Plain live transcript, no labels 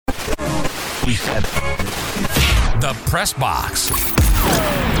we said. The Press Box.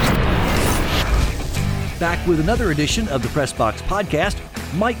 Back with another edition of the Press Box podcast.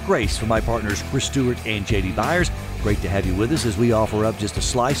 Mike Grace for my partners Chris Stewart and JD Byers. Great to have you with us as we offer up just a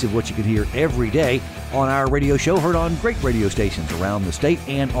slice of what you can hear every day on our radio show, heard on great radio stations around the state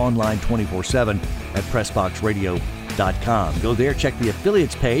and online 24/7 at PressBoxRadio.com. Go there, check the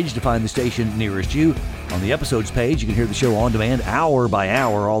affiliates page to find the station nearest you. On the episodes page, you can hear the show on demand hour by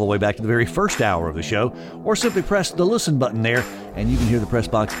hour, all the way back to the very first hour of the show, or simply press the listen button there, and you can hear the Press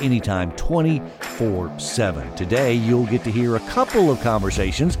Box anytime, 24/7. Today, you'll get to hear a couple of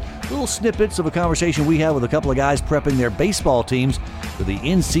conversations, little snippets of a conversation we have with a couple of guys prepping their baseball teams for the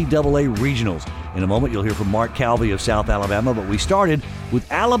NCAA Regionals. In a moment, you'll hear from Mark Calvi of South Alabama, but we started with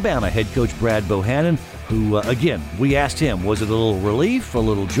Alabama head coach Brad Bohannon, who, again, we asked him, was it a little relief, a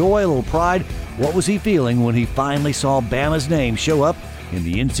little joy, a little pride? What was he feeling when he finally saw Bama's name show up in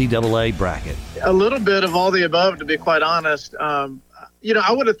the NCAA bracket? A little bit of all the above, to be quite honest. I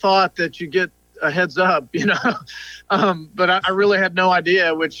would have thought that you get a heads up, but I really had no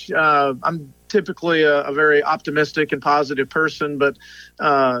idea, which I'm typically a very optimistic and positive person, but,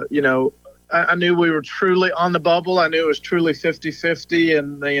 I knew we were truly on the bubble. I knew it was truly 50-50.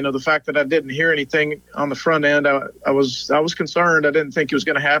 And, the fact that I didn't hear anything on the front end, I was concerned. I didn't think it was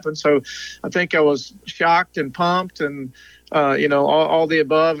going to happen. So I think I was shocked and pumped and, all the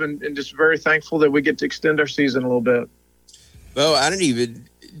above and just very thankful that we get to extend our season a little bit. Well,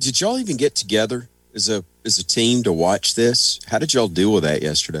 did y'all even get together as a team to watch this? How did y'all deal with that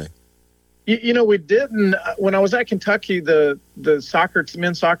yesterday? We didn't. When I was at Kentucky, the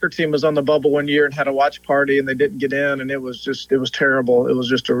men's soccer team was on the bubble one year and had a watch party, and they didn't get in, and it was terrible. It was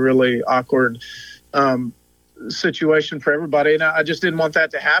just a really awkward situation for everybody, and I just didn't want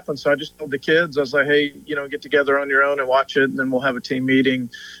that to happen. So I just told the kids, I was like, hey, get together on your own and watch it, and then we'll have a team meeting,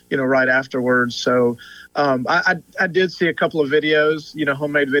 right afterwards. So I did see a couple of videos,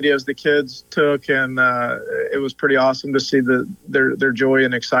 homemade videos the kids took, and it was pretty awesome to see their joy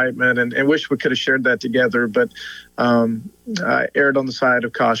and excitement, and wish we could have shared that together, but I erred on the side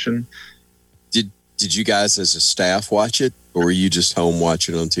of caution. Did you guys as a staff watch it, or were you just home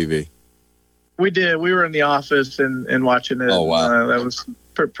watching on TV? We did. We were in the office and watching it. Oh, wow. That was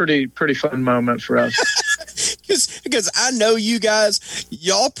pretty fun moment for us. Because I know you guys,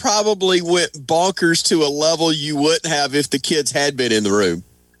 y'all probably went bonkers to a level you wouldn't have if the kids had been in the room.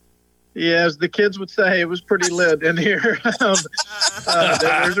 Yeah, as the kids would say, it was pretty lit in here.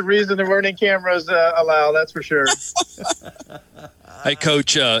 There's a reason there weren't any cameras allowed, that's for sure. Hey,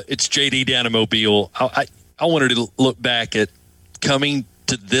 Coach, it's JD down in Mobile. I wanted to look back at coming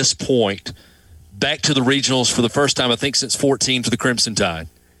to this point, back to the regionals for the first time, I think, since 14 for the Crimson Tide.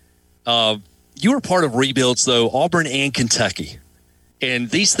 You were part of rebuilds, though, Auburn and Kentucky.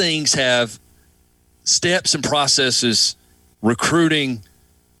 And these things have steps and processes, recruiting,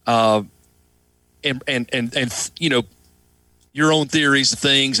 and your own theories of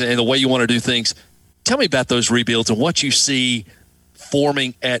things and the way you want to do things. Tell me about those rebuilds and what you see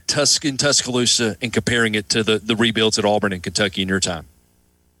forming at Tuscaloosa and comparing it to the rebuilds at Auburn and Kentucky in your time.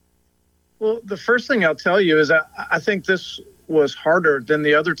 Well, the first thing I'll tell you is I think this was harder than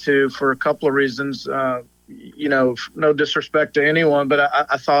the other two for a couple of reasons. No disrespect to anyone, but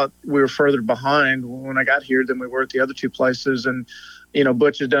I thought we were further behind when I got here than we were at the other two places. And,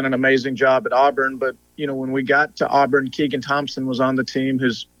 Butch has done an amazing job at Auburn. But, when we got to Auburn, Keegan Thompson was on the team,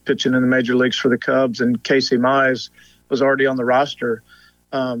 who's pitching in the major leagues for the Cubs, and Casey Mize was already on the roster.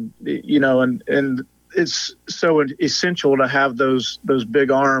 And it's so essential to have those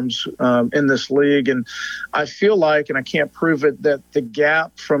big arms in this league. And I feel like, and I can't prove it, that the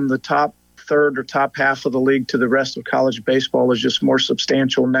gap from the top third or top half of the league to the rest of college baseball is just more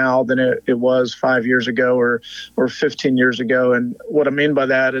substantial now than it was 5 years ago or 15 years ago. And what I mean by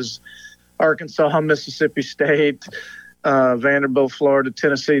that is Arkansas, Mississippi State, Vanderbilt, Florida,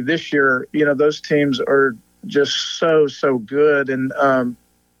 Tennessee. This year, those teams are just so good. And,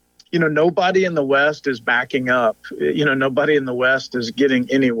 nobody in the West is backing up. Nobody in the West is getting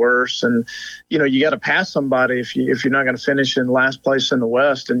any worse. And, you got to pass somebody if you're not going to finish in last place in the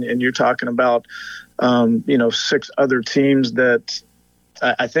West. And you're talking about, 6 other teams that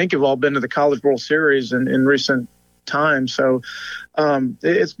I think have all been to the College World Series in recent time. So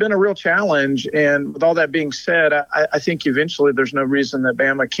it's been a real challenge. And with all that being said, I think eventually there's no reason that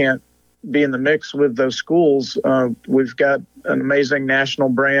Bama can't be in the mix with those schools. We've got an amazing national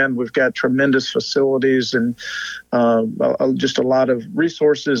brand. We've got tremendous facilities and just a lot of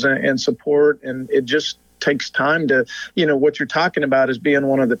resources and support. And it just takes time to, what you're talking about is being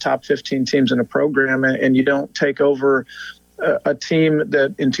one of the top 15 teams in a program, and you don't take over a team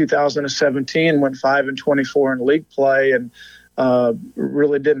that in 2017 went 5-24 in league play and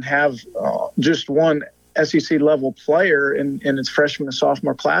really didn't have just one SEC level player in its freshman and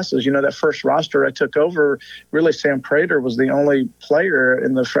sophomore classes. That first roster I took over, really Sam Prater was the only player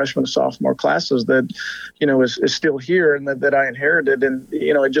in the freshman and sophomore classes that, is still here and that I inherited. And,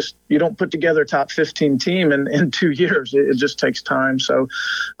 you don't put together a top 15 team in 2 years. It just takes time. So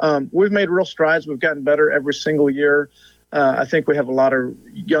we've made real strides. We've gotten better every single year. I think we have a lot of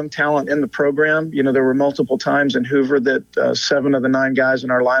young talent in the program. There were multiple times in Hoover that 7 of the 9 guys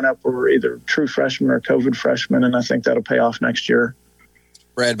in our lineup were either true freshmen or COVID freshmen, and I think that'll pay off next year.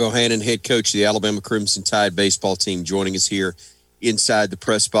 Brad Bohannon, head coach of the Alabama Crimson Tide baseball team, joining us here inside the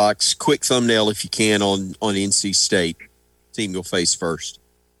press box. Quick thumbnail, if you can, on NC State, team you'll face first.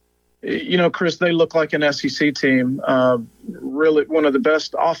 Chris, they look like an SEC team. Really one of the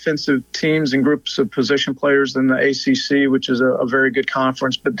best offensive teams and groups of position players in the ACC, which is a very good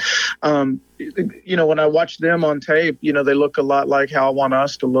conference. But, when I watch them on tape, they look a lot like how I want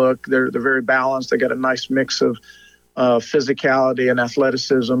us to look. They're very balanced. They got a nice mix of physicality and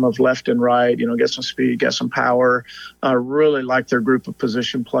athleticism of left and right, get some speed, get some power. Really like their group of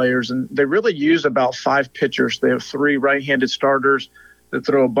position players. And they really use about 5 pitchers. They have 3 right-handed starters that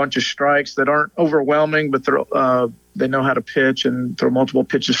throw a bunch of strikes that aren't overwhelming, but they know how to pitch and throw multiple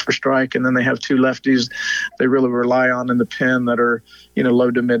pitches for strike. And then they have 2 lefties they really rely on in the pen that are, low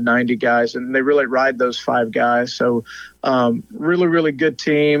to mid 90 guys. And they really ride those 5 guys. So really, really good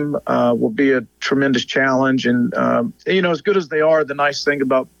team, will be a tremendous challenge. And, as good as they are, the nice thing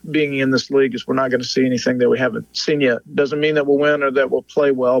about being in this league is we're not going to see anything that we haven't seen yet. Doesn't mean that we'll win or that we'll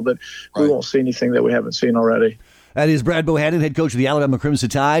play well, but we won't see anything that we haven't seen already. That is Brad Bohannon, head coach of the Alabama Crimson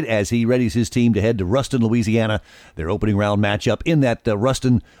Tide, as he readies his team to head to Ruston, Louisiana. Their opening round matchup in that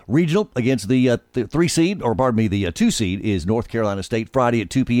Ruston regional against the 2 seed is North Carolina State, Friday at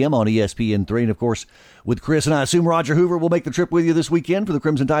 2 p.m. on ESPN3. And, of course, with Chris and I assume Roger Hoover will make the trip with you this weekend for the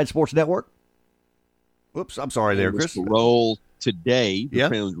Crimson Tide Sports Network. Whoops, I'm sorry there, Chris. Roll today. Yeah. The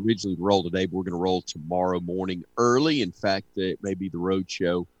plan was originally to roll today, but we're going to roll tomorrow morning early. In fact, it may be the road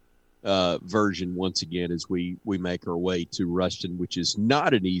show version once again as we make our way to Ruston, which is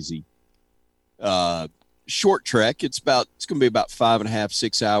not an easy short trek. It's going to be about 5.5,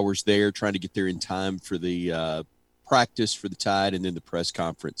 6 hours there, trying to get there in time for the practice for the Tide and then the press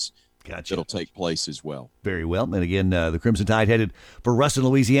conference. Gotcha. That'll take place as well. Very well. And again, the Crimson Tide headed for Ruston,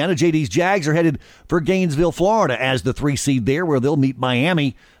 Louisiana. JD's Jags are headed for Gainesville, Florida as the 3 seed there, where they'll meet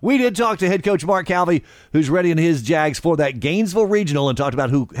Miami. We did talk to head coach Mark Calvi, who's readying his Jags for that Gainesville Regional, and talked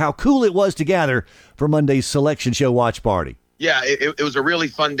about how cool it was to gather for Monday's selection show watch party. Yeah, it was a really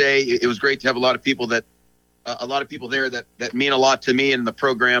fun day. It was great to have a lot of people there that mean a lot to me in the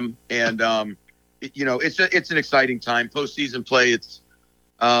program. And, it's an exciting time. Postseason play, it's,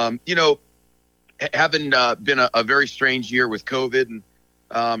 having been a very strange year with COVID, and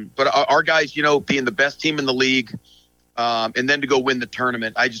but our guys, being the best team in the league, and then to go win the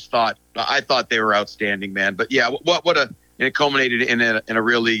tournament, I thought they were outstanding, man. But yeah, it culminated in a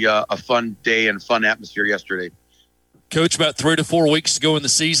really a fun day and fun atmosphere yesterday. Coach, about 3 to 4 weeks to go in the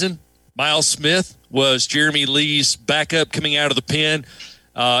season, Miles Smith was Jeremy Lee's backup coming out of the pen,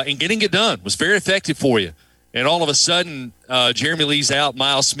 and getting it done was very effective for you. And all of a sudden, Jeremy Lee's out,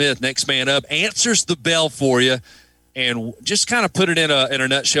 Miles Smith, next man up, answers the bell for you, and just kind of put it in a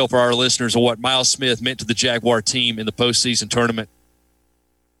nutshell for our listeners of what Miles Smith meant to the Jaguar team in the postseason tournament.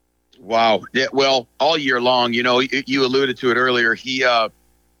 Wow. Yeah, well, all year long, you alluded to it earlier. He,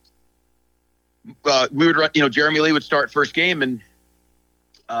 we would run, Jeremy Lee would start first game, and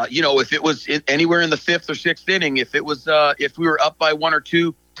if it was anywhere in the 5th or 6th inning, if we were up by 1 or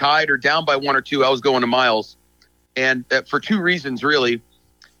 2, tied or down by 1 or 2, I was going to Miles. And for 2 reasons, really.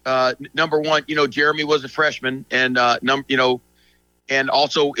 Number one, Jeremy was a freshman, and and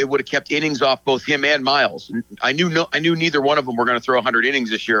also it would have kept innings off both him and Miles. And I knew neither one of them were going to throw 100 innings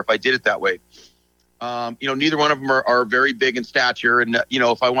this year if I did it that way. Neither one of them are very big in stature, and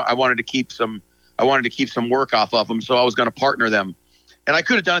if I wanted to keep some work off of them, so I was going to partner them. And I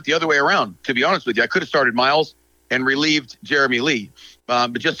could have done it the other way around. To be honest with you, I could have started Miles and relieved Jeremy Lee,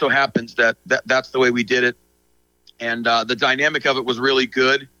 but just so happens that's the way we did it. And the dynamic of it was really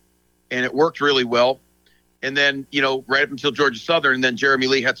good, and it worked really well. And then, right up until Georgia Southern, and then Jeremy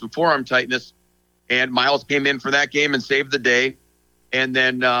Lee had some forearm tightness, and Miles came in for that game and saved the day. And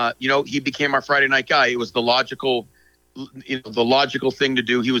then, he became our Friday night guy. It was the logical thing to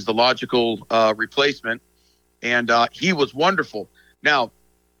do. He was the logical replacement, and he was wonderful. Now,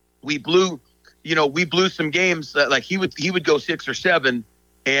 we blew some games that, like he would go 6 or 7,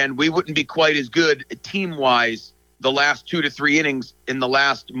 and we wouldn't be quite as good team wise the last 2 to 3 innings in the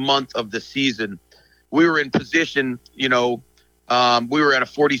last month of the season, we were in position, we were at a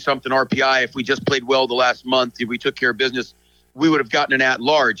 40-something RPI. If we just played well the last month, if we took care of business, we would have gotten an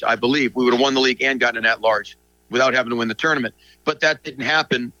at-large, I believe. We would have won the league and gotten an at-large without having to win the tournament. But that didn't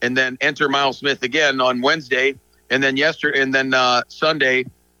happen. And then enter Miles Smith again on Wednesday, and then Sunday.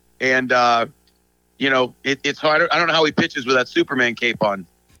 And, it's hard. I don't know how he pitches with that Superman cape on.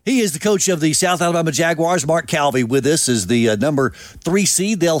 He is the coach of the South Alabama Jaguars. Mark Calvi with us is the number 3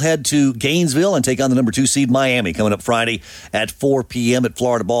 seed. They'll head to Gainesville and take on the number 2 seed Miami coming up Friday at 4 p.m. at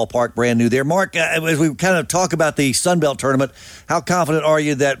Florida Ballpark, brand new there. Mark, as we kind of talk about the Sun Belt tournament, how confident are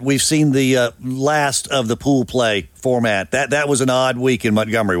you that we've seen the last of the pool play format? That was an odd week in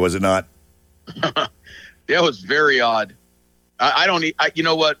Montgomery, was it not? That was very odd. You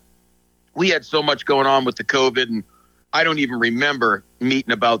know what? We had so much going on with the COVID, and I don't even remember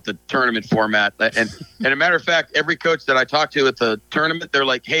meeting about the tournament format. And a matter of fact, every coach that I talked to at the tournament, they're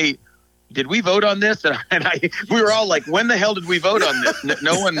like, "Hey, did we vote on this?" And we were all like, "When the hell did we vote on this?"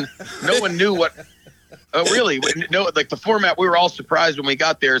 No one knew what. Really? No, like the format. We were all surprised when we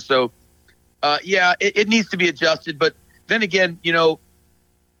got there. So, it needs to be adjusted. But then again,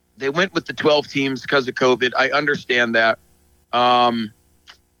 they went with the 12 teams because of COVID. I understand that.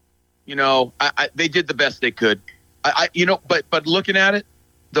 They did the best they could. But looking at it,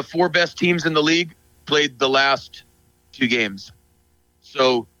 the 4 best teams in the league played the last 2 games.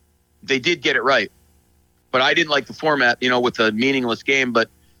 So they did get it right. But I didn't like the format, with a meaningless game. But,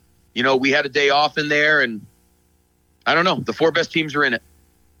 we had a day off in there, and I don't know. The 4 best teams are in it.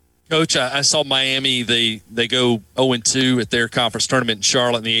 Coach, I saw Miami. They go 0-2 at their conference tournament in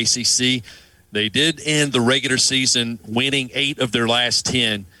Charlotte in the ACC. They did end the regular season winning 8 of their last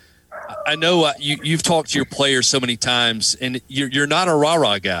 10. I know you've talked to your players so many times, and you're not a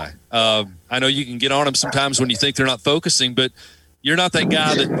rah-rah guy. I know you can get on them sometimes when you think they're not focusing, but you're not that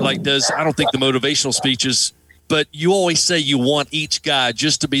guy that does, I don't think, the motivational speeches. But you always say you want each guy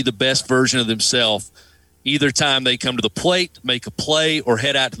just to be the best version of themselves either time they come to the plate, make a play, or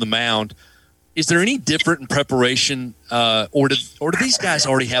head out to the mound. Is there any different in preparation, or do these guys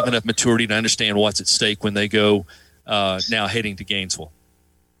already have enough maturity to understand what's at stake when they go now heading to Gainesville?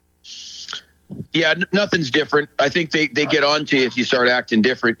 Yeah, nothing's different. I think they get on to you if you start acting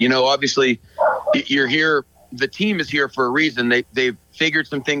different. Obviously, you're here. The team is here for a reason. They've figured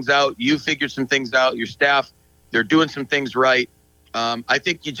some things out. You figured some things out. Your staff, they're doing some things right. I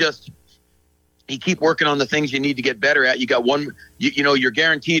think you keep working on the things you need to get better at. You got you're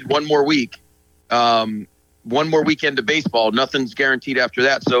guaranteed one more week. One more weekend of baseball. Nothing's guaranteed after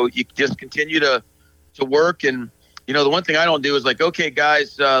that. So you just continue to work. And, the one thing I don't do is like, okay,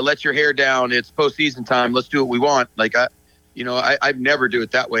 guys, let your hair down. It's postseason time. Let's do what we want. Like, I never do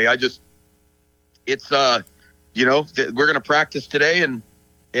it that way. We're going to practice today and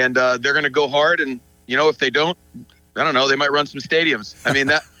they're going to go hard. And, if they don't, I don't know, they might run some stadiums. I mean,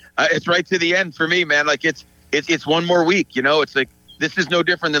 that it's right to the end for me, man. Like it's one more week, it's like, this is no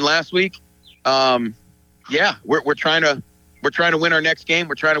different than last week. We're trying to win our next game.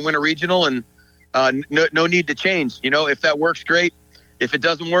 We're trying to win a regional, and no need to change. If that works, great. If it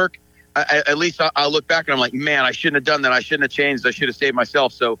doesn't work, at least I'll look back and I'm like, man, I shouldn't have done that. I shouldn't have changed. I should have saved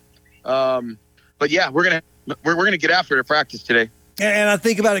myself. So, but yeah, we're gonna get after it at practice today. And I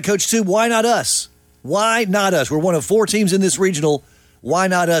think about it, Coach, too. Why not us? Why not us? We're one of 4 teams in this regional. Why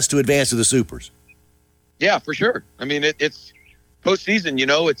not us to advance to the Supers? Yeah, for sure. I mean, it's postseason.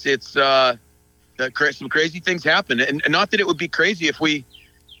 Some crazy things happen, and not that it would be crazy if we,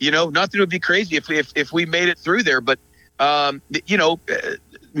 not that it would be crazy if we made it through there, but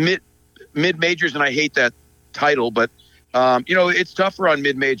mid majors, and I hate that title, but it's tougher on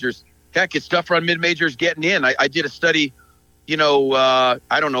mid majors. Heck, it's tougher on mid majors getting in. I did a study, I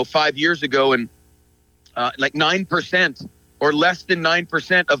don't know, 5 years ago, and like 9% or less than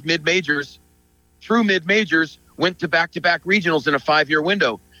 9% of mid majors, true mid majors, went to back-to-back regionals in a 5-year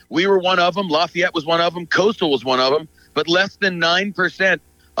window. We were one of them. Lafayette was one of them. Coastal was one of them. But less than 9%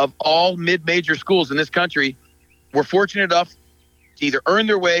 of all mid-major schools in this country were fortunate enough to either earn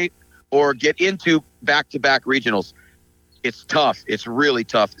their way or get into back-to-back regionals. It's tough. It's really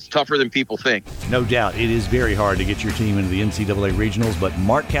tough. It's tougher than people think. No doubt. It is very hard to get your team into the NCAA Regionals, but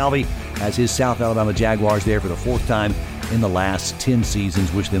Mark Calvi has his South Alabama Jaguars there for the 4th time in the last 10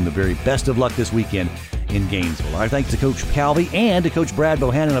 seasons. Wish them the very best of luck this weekend in Gainesville. Our thanks to Coach Calvi and to Coach Brad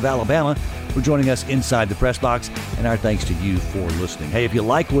Bohannon of Alabama for joining us inside the press box, and our thanks to you for listening. Hey, if you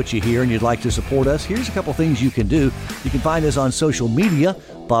like what you hear and you'd like to support us, here's a couple things you can do. You can find us on social media.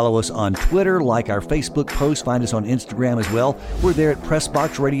 Follow us on Twitter, like our Facebook post, find us on Instagram as well. We're there at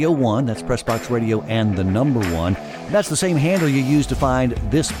Pressbox Radio 1. That's Pressbox Radio and the number 1. That's the same handle you use to find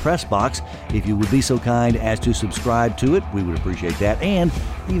this Press Box. If you would be so kind as to subscribe to it, we would appreciate that. And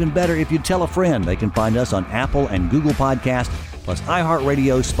even better, if you tell a friend. They can find us on Apple and Google Podcasts, plus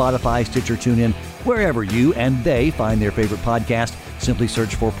iHeartRadio, Spotify, Stitcher, TuneIn, wherever you and they find their favorite podcast. Simply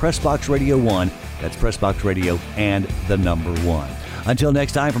search for Pressbox Radio 1. That's Pressbox Radio and the number 1. Until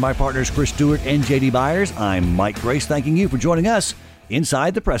next time, for my partners Chris Stewart and JD Byers, I'm Mike Grace, thanking you for joining us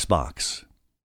inside the Press Box.